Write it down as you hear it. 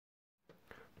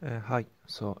Hi.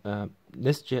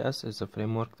 Nest.js is a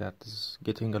framework that is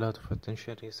getting a lot of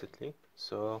attention recently.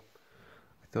 So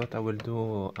I thought I will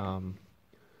do a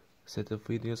set of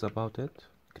videos about it,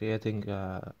 creating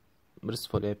a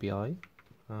restful API.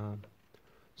 Um,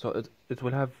 it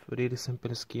will have really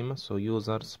simple schema. So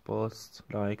users, posts,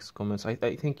 likes, comments. I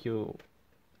think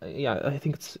I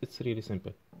think it's really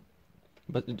simple.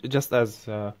 But just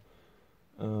um,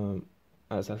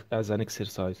 as an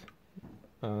exercise.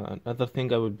 Another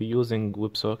thing I will be using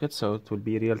WebSockets, so it will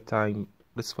be real-time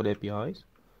RESTful APIs.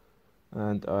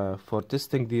 And for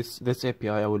testing this API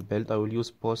I will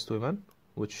use Postwoman,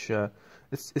 which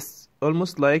it's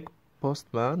almost like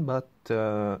Postman, but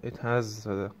it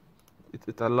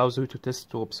allows you to test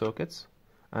WebSockets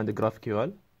and the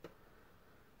GraphQL.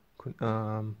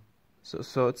 Um,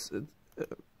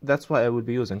 that's why I will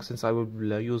be using, since I will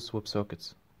use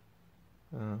WebSockets.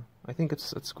 I think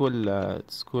it's cool.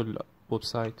 It's cool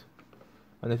website.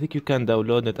 And I think you can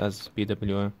download it as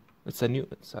PWM. It's a new.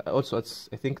 It's also. It's.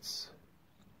 I think it's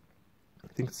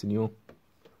new.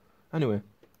 Anyway,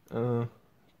 to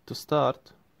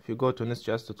start, if you go to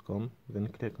nestjs.com, then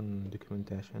click on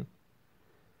documentation.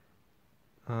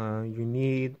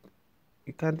 You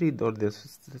can read all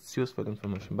this. It's useful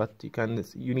information, but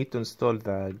you need to install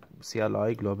the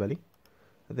CLI globally,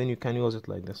 and then you can use it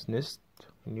like this. Nest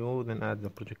new, then add the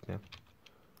project name.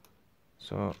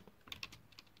 So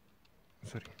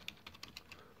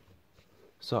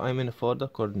I'm in a folder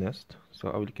called Nest. So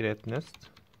I will create Nest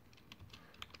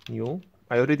new.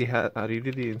 I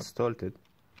already installed it.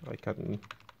 I can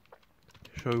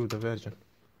show you the version.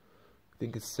 I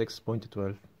think it's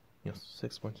 6.12. Yes,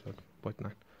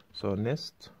 6.12.9. So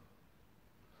Nest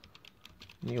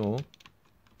new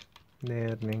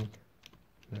learning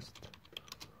Nest.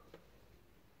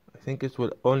 I think it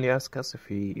will only ask us if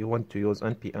you want to use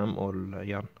npm or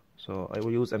yarn. So I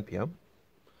will use npm.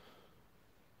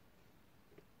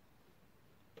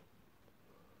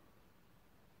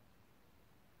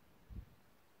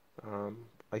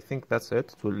 I think that's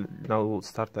it. It will now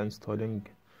start the installing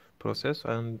process,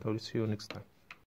 and I will see you next time.